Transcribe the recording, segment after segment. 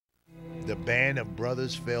The band of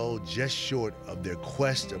brothers fell just short of their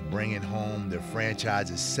quest of bringing home their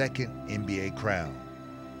franchise's second NBA crown.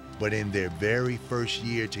 But in their very first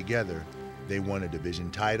year together, they won a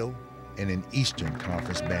division title and an Eastern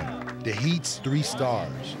Conference banner. The Heat's three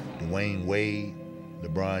stars, Dwayne Wade,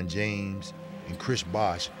 LeBron James, and Chris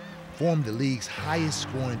Bosh, formed the league's highest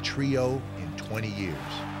scoring trio in 20 years.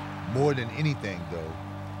 More than anything, though,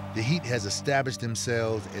 the Heat has established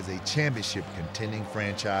themselves as a championship contending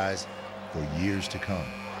franchise for years to come.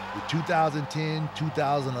 The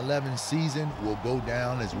 2010-2011 season will go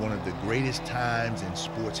down as one of the greatest times in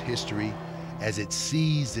sports history as it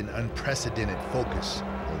seized an unprecedented focus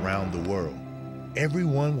around the world.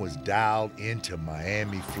 Everyone was dialed into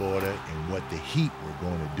Miami, Florida, and what the Heat were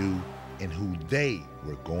going to do and who they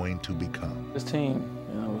were going to become. This team,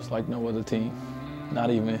 was like no other team,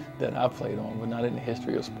 not even that I played on, but not in the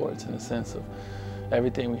history of sports, in the sense of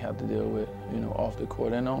everything we have to deal with, off the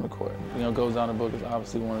court and on the court. Goes down the book as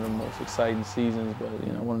obviously one of the most exciting seasons, but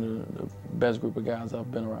one of the best group of guys I've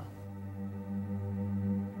been around.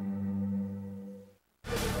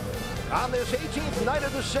 On this 18th night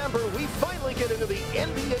of December, we finally get into the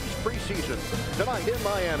NBA's preseason. Tonight in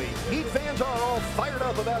Miami, Heat fans are all fired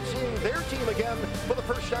up about seeing their team again for the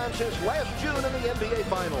first time since last June in the NBA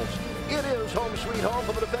Finals. It is home sweet home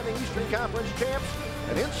for the defending Eastern Conference champs.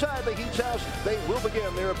 And inside the Heat's house, they will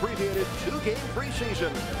begin their abbreviated two-game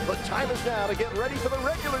preseason. The time is now to get ready for the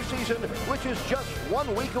regular season, which is just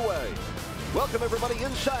 1 week away. Welcome, everybody,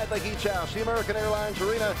 inside the Heat's house, the American Airlines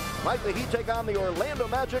Arena. Mike, the Heat take on the Orlando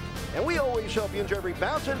Magic, and we always hope you enjoy every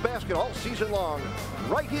bounce and basket all season long,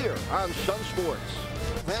 right here on Sunsports.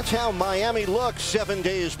 That's how Miami looks 7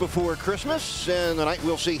 days before Christmas, and tonight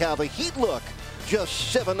we'll see how the Heat look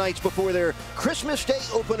just 7 nights before their Christmas Day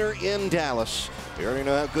opener in Dallas. We already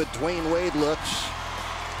know how good Dwayne Wade looks.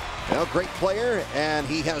 Well, great player, and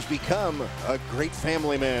he has become a great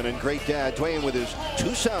family man and great dad. Dwayne with his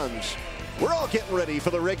 2 sons. We're all getting ready for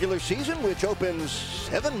the regular season, which opens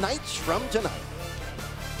 7 nights from tonight.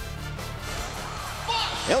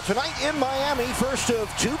 Well, tonight in Miami, first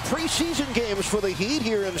of 2 preseason games for the Heat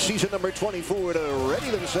here in season number 24 to ready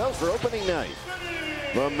themselves for opening night.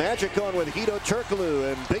 The Magic on with Hito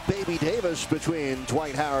Turkoglu and Big Baby Davis between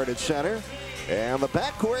Dwight Howard at center. And the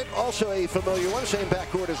backcourt, also a familiar one, same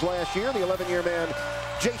backcourt as last year. The 11-year man,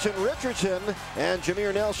 Jason Richardson, and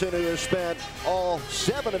Jameer Nelson, who has spent all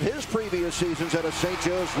 7 of his previous seasons out of St.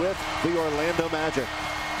 Joe's with the Orlando Magic.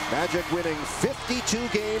 Magic winning 52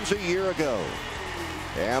 games a year ago.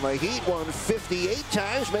 And the Heat won 58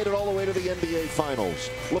 times, made it all the way to the NBA Finals.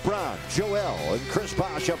 LeBron, Joel, and Chris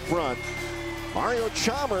Bosh up front. Mario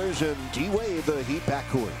Chalmers and D-Wade, the Heat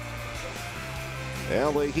backcourt.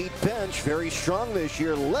 Well, the Heat bench very strong this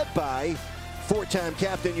year, led by 4-time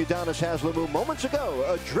captain Udonis Haslem, who moments ago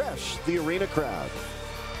addressed the arena crowd.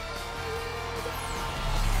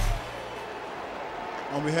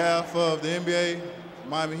 On behalf of the NBA,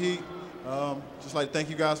 Miami Heat, just like to thank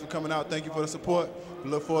you guys for coming out. Thank you for the support. We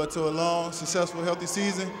look forward to a long, successful, healthy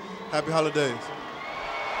season. Happy holidays.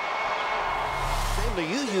 Same to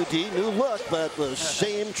you, UD. New look, but the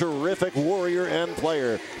same terrific warrior and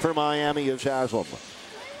player for Miami is Haslem.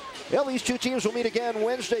 Well, these 2 teams will meet again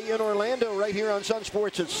Wednesday in Orlando right here on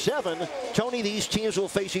Sunsports at 7. Tony, these teams will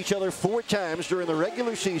face each other 4 times during the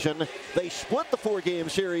regular season. They split the 4-game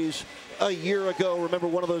series a year ago. Remember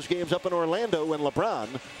one of those games up in Orlando when LeBron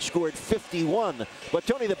scored 51. But,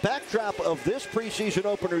 Tony, the backdrop of this preseason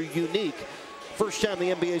opener unique. First time the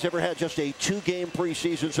NBA's ever had just a 2-game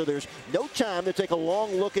preseason, so there's no time to take a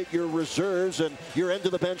long look at your reserves and your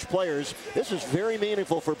end-of-the-bench players. This is very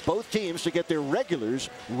meaningful for both teams to get their regulars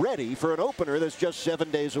ready for an opener that's just 7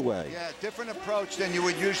 days away. Yeah, different approach than you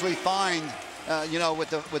would usually find, with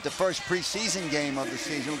the first preseason game of the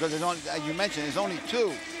season, because there's only, as you mentioned, there's only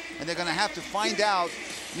 2, and they're going to have to find out,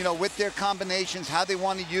 with their combinations, how they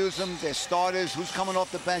want to use them, their starters, who's coming off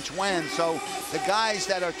the bench when. So the guys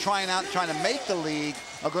that are trying to make the league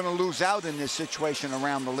are going to lose out in this situation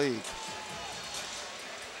around the league.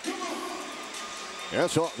 Yeah,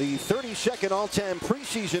 so the 32nd all-time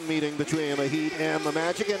preseason meeting between the Heat and the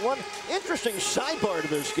Magic. And one interesting sidebar to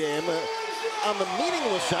this game, on the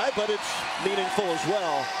meaningless side, but it's meaningful as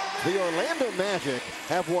well. The Orlando Magic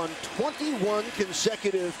have won 21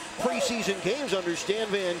 consecutive preseason games under Stan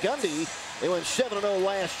Van Gundy. They went 7-0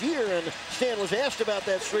 last year, and Stan was asked about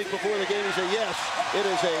that streak before the game. He said, yes, it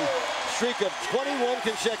is a streak of 21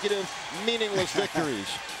 consecutive meaningless victories.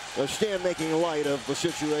 Stan making light of the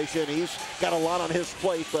situation. He's got a lot on his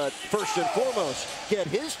plate, but first and foremost, get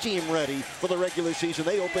his team ready for the regular season.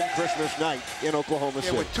 They open Christmas night in Oklahoma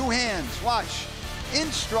City. With 2 hands, watch,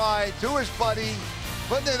 in stride to his buddy,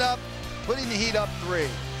 putting it up, putting the Heat up 3.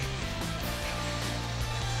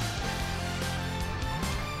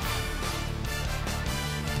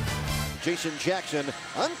 Jason Jackson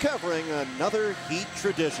uncovering another Heat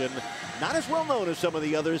tradition. Not as well known as some of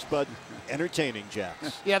the others, but entertaining,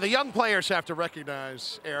 Jacks. Yeah, the young players have to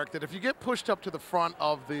recognize, Eric, that if you get pushed up to the front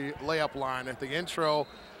of the layup line at the intro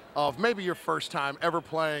of maybe your first time ever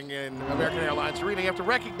playing in American Airlines Arena, you have to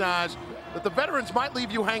recognize that the veterans might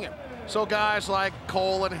leave you hanging. So guys like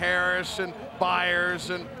Cole and Harris and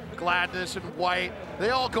Byers and Gladness and White,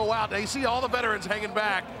 they all go out. They see all the veterans hanging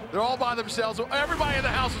back. They're all by themselves. So everybody in the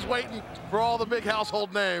house is waiting for all the big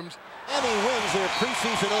household names. And he wins their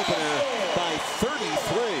preseason opener by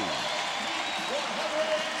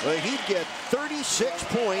 33. The Heat get 36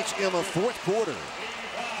 points in the fourth quarter.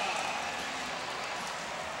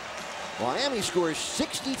 Miami scores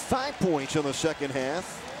 65 points in the second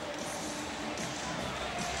half.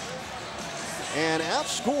 And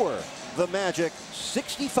outscore the Magic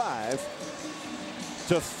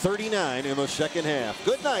 65-39 in the second half.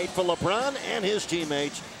 Good night for LeBron and his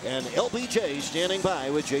teammates, and LBJ standing by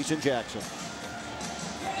with Jason Jackson.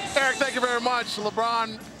 Eric, thank you very much.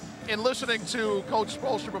 LeBron, in listening to Coach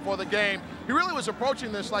Spoelstra before the game, he really was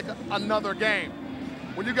approaching this like another game.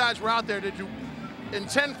 When you guys were out there, did you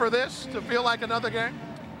intend for this to feel like another game?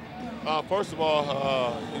 First of all,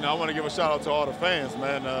 I want to give a shout out to all the fans,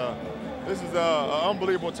 man. This is an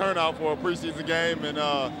unbelievable turnout for a preseason game, and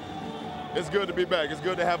it's good to be back. It's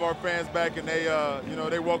good to have our fans back, and they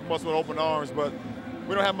welcome us with open arms. But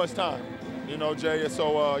we don't have much time, Jay. And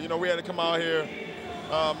so, we had to come out here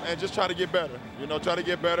and just try to get better. Try to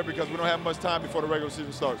get better because we don't have much time before the regular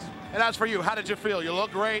season starts. And as for you, how did you feel? You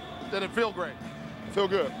look great. Did it feel great? I feel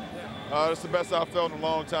good. It's the best I've felt in a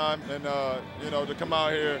long time, and to come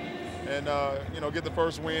out here and get the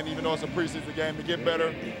first win, even though it's a preseason game, to get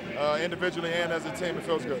better individually and as a team, it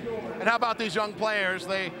feels good. And how about these young players?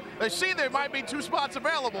 They see there might be 2 spots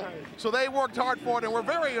available, so they worked hard for it and were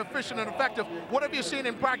very efficient and effective. What have you seen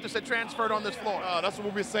in practice that transferred on this floor? That's what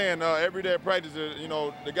we've been saying every day at practice.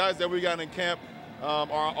 The guys that we got in camp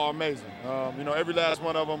are amazing. Every last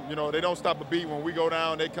one of them, they don't stop a beat. When we go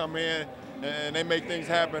down, they come in and they make things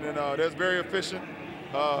happen, and they're very efficient.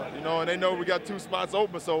 And they know we got 2 spots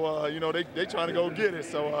open, so they trying to go get it.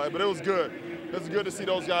 So, but it was good. It was good to see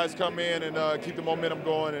those guys come in and keep the momentum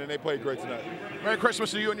going, and they played great tonight. Merry Christmas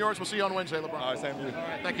to you and yours. We'll see you on Wednesday, LeBron. All right, same to you. All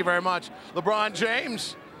right, thank you very much. LeBron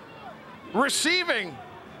James receiving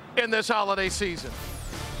in this holiday season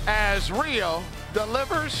as Rio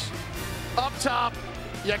delivers up top.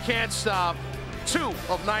 You can't stop. 2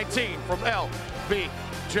 of 19 from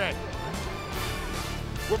LBJ.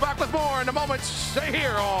 We're back with more in a moment. Stay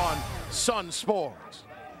here on Sunsports.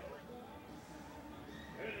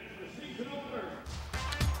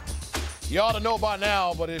 You ought to know by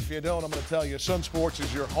now, but if you don't, I'm going to tell you, Sunsports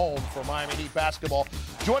is your home for Miami Heat basketball.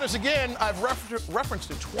 Join us again. I've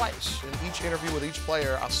referenced it twice in each interview with each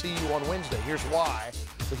player. I'll see you on Wednesday. Here's why.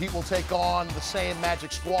 The Heat will take on the same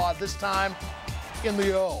Magic squad, this time in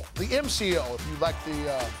the MCO, if you like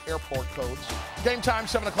the airport codes. Game time,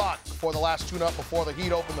 7 o'clock for the last tune-up before the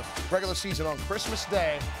Heat open the regular season on Christmas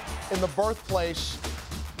Day in the birthplace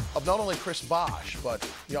of not only Chris Bosh, but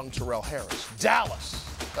young Terrell Harris. Dallas.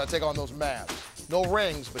 Gotta take on those Mavs. No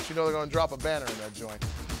rings, but you know they're gonna drop a banner in that joint.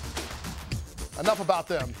 Enough about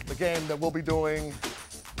them. The game that we'll be doing,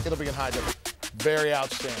 it'll be in high definition. Very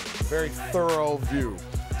outstanding, very thorough view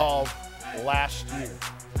of last year.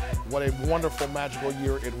 What a wonderful, magical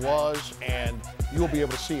year it was, and you'll be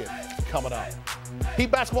able to see it coming up.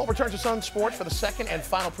 Heat basketball returns to Sunsports for the second and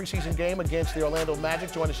final preseason game against the Orlando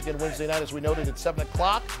Magic. Join us again Wednesday night, as we noted, at 7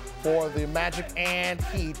 o'clock for the Magic and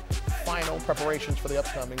Heat final preparations for the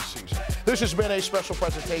upcoming season. This has been a special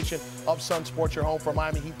presentation of Sunsports, your home for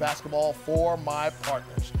Miami Heat basketball, for my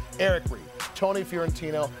partners, Eric Reed, Tony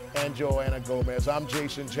Fiorentino, and Joanna Gomez. I'm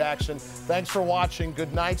Jason Jackson. Thanks for watching.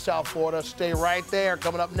 Good night, South Florida. Stay right there.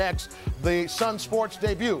 Coming up next, the Sunsports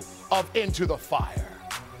debut of Into the Fire.